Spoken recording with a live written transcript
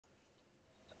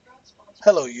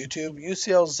Hello YouTube,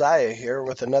 UCL Zaya here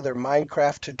with another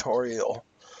Minecraft tutorial.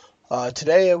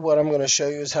 Today what I'm going to show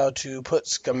you is how to put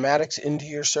schematics into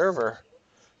your server.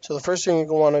 So the first thing you're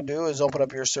going to want to do is open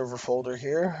up your server folder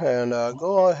here and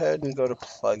go ahead and go to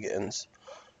plugins.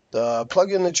 The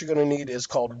plugin that you're going to need is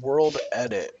called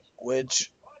Worldedit,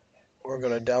 which we're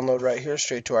going to download right here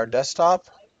straight to our desktop.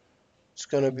 It's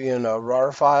going to be in a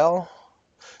RAR file,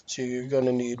 so you're going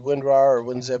to need WinRAR or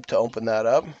WinZip to open that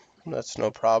up. That's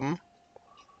no problem.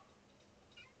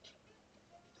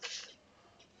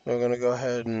 We're going to go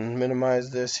ahead and minimize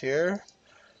this here.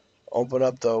 Open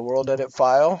up the Worldedit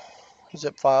file,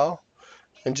 zip file,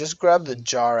 and just grab the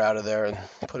jar out of there and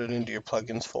put it into your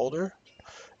plugins folder.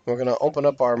 We're going to open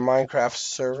up our Minecraft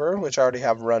server, which I already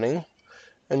have running,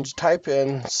 and type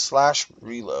in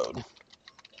 /reload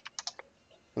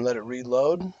and let it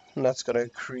reload. And that's going to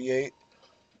create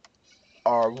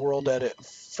our Worldedit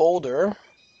folder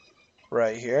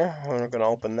right here. And we're going to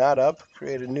open that up,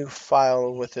 create a new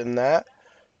file within that,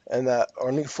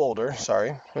 or new folder,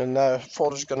 sorry, and that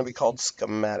folder is going to be called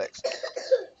Schematics.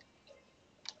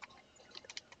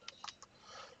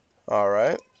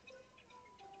 Alright,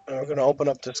 and we're going to open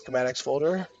up the Schematics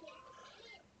folder,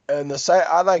 and the site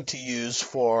I like to use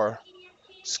for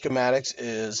schematics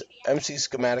is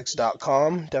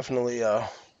mcschematics.com. Definitely a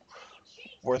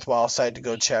worthwhile site to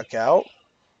go check out.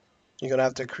 You're going to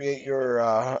have to create your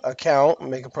account,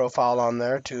 make a profile on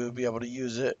there to be able to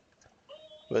use it,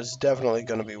 but it's definitely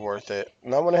going to be worth it.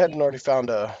 And I went ahead and already found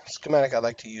a schematic I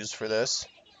like to use for this,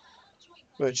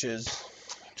 which is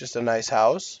just a nice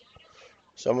house.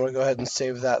 So I'm going to go ahead and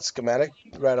save that schematic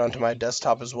right onto my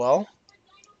desktop as well.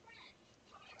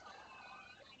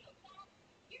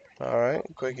 Alright,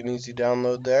 quick and easy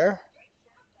download there.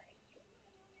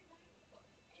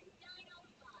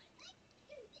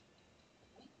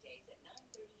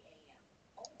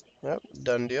 Yep,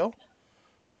 done deal.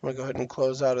 I'm going to go ahead and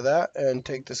close out of that and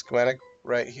take the schematic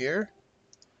right here.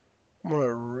 I'm going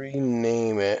to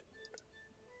rename it.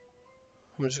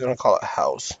 I'm just going to call it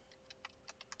house.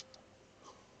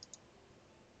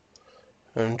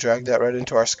 And drag that right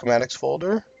into our schematics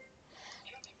folder.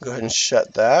 Go ahead and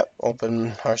shut that.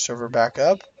 Open our server back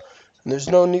up. And there's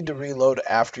no need to reload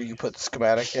after you put the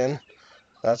schematic in.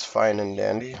 That's fine and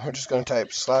dandy. We're just going to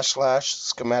type /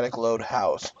 schematic load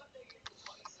house.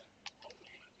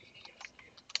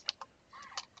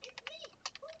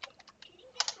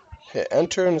 Hit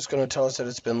enter and it's going to tell us that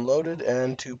it's been loaded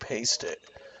and to paste it.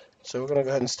 So we're going to go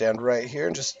ahead and stand right here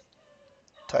and just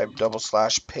type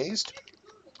 /paste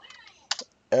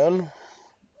and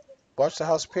watch the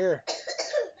house appear.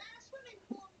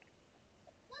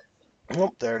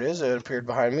 Oh, there it is. It appeared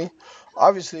behind me.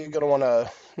 Obviously, you're going to want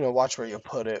to watch where you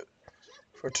put it.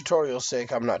 For tutorial's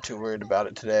sake, I'm not too worried about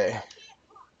it today.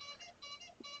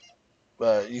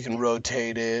 But you can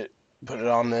rotate it, put it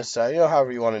on this side,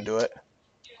 however you want to do it.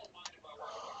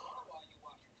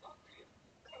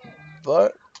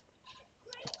 But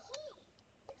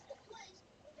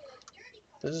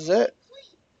this is it.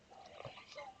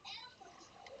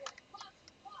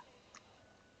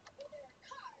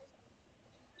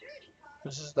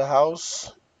 This is the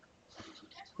house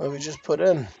that we just put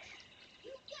in.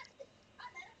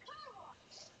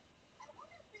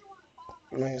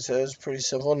 Like I said, it's pretty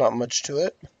simple, not much to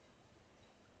it.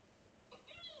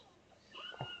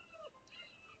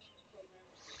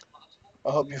 I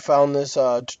hope you found this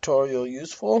tutorial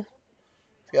useful.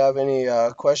 If you have any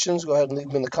questions, go ahead and leave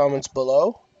them in the comments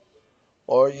below.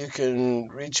 Or you can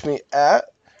reach me at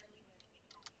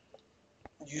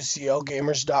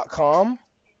uclgamers.com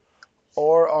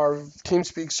or our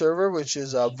Teamspeak server, which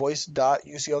is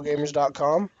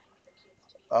voice.uclgamers.com.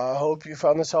 I hope you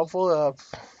found this helpful.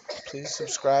 Please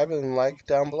subscribe and like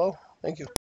down below. Thank you.